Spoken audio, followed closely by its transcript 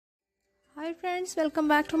Hi friends, welcome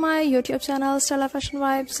back to my YouTube channel Stella Fashion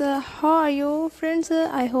Vibes. How are you friends?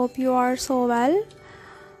 I hope you are so well.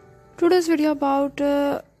 Today's video about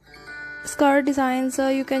skirt designs.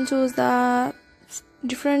 You can choose the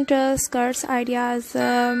different skirts ideas,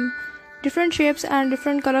 different shapes and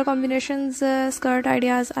different color combinations skirt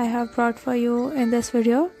ideas I have brought for you in this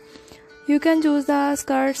video. You can choose the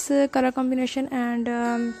skirts color combination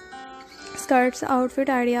and skirts outfit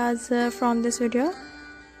ideas from this video.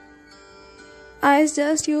 I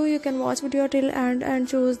suggest you can watch video till end and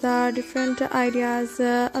choose the different ideas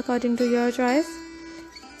according to your choice.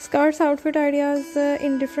 Skirts outfit ideas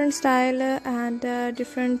in different style and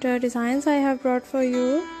different designs I have brought for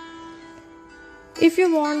you. If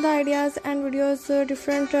you want the ideas and videos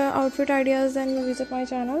different outfit ideas, then you visit my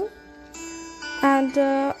channel.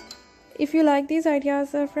 And if you like these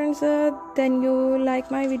ideas friends, then you like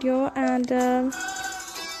my video and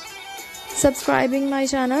subscribing my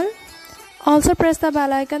channel. Also press the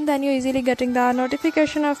bell icon, then you easily getting the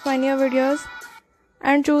notification of my new videos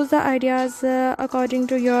and choose the ideas according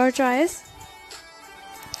to your choice.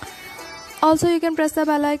 Also you can press the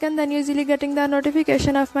bell icon, then you easily getting the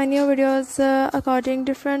notification of my new videos according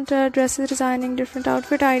different dresses designing, different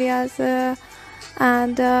outfit ideas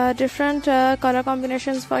and different color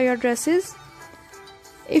combinations for your dresses.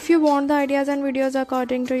 If you want the ideas and videos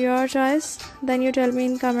according to your choice, then you tell me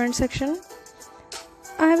in comment section.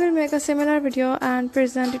 I will make a similar video and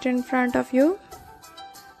present it in front of you.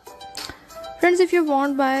 Friends, if you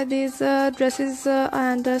want buy these dresses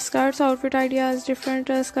and skirts outfit ideas,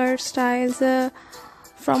 different skirt styles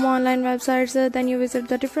from online websites, then you visit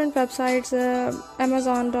the different websites,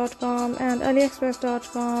 amazon.com and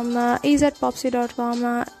aliexpress.com,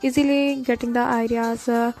 ezpopsy.com, easily getting the ideas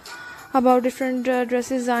about different dress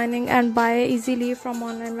designing and buy easily from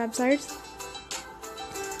online websites.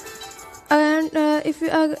 And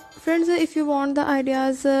friends, if you want the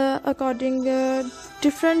ideas according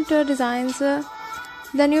different designs,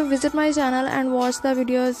 then you visit my channel and watch the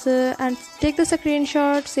videos and take the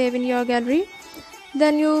screenshot, save in your gallery.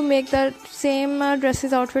 Then you make the same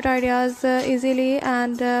dresses outfit ideas easily,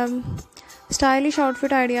 and stylish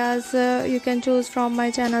outfit ideas you can choose from my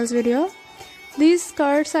channel's video. These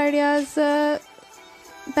skirts ideas,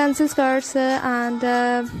 pencil skirts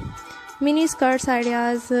and mini skirts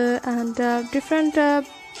ideas and different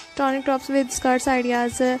tonic tops with skirts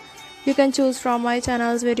ideas you can choose from my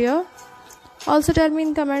channel's video. Also tell me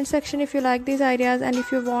in comment section if you like these ideas and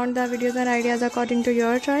if you want the videos and ideas according to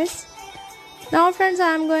your choice. Now friends,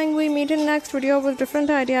 we meet in next video with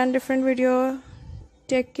different idea and different video.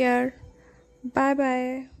 Take care. Bye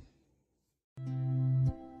bye.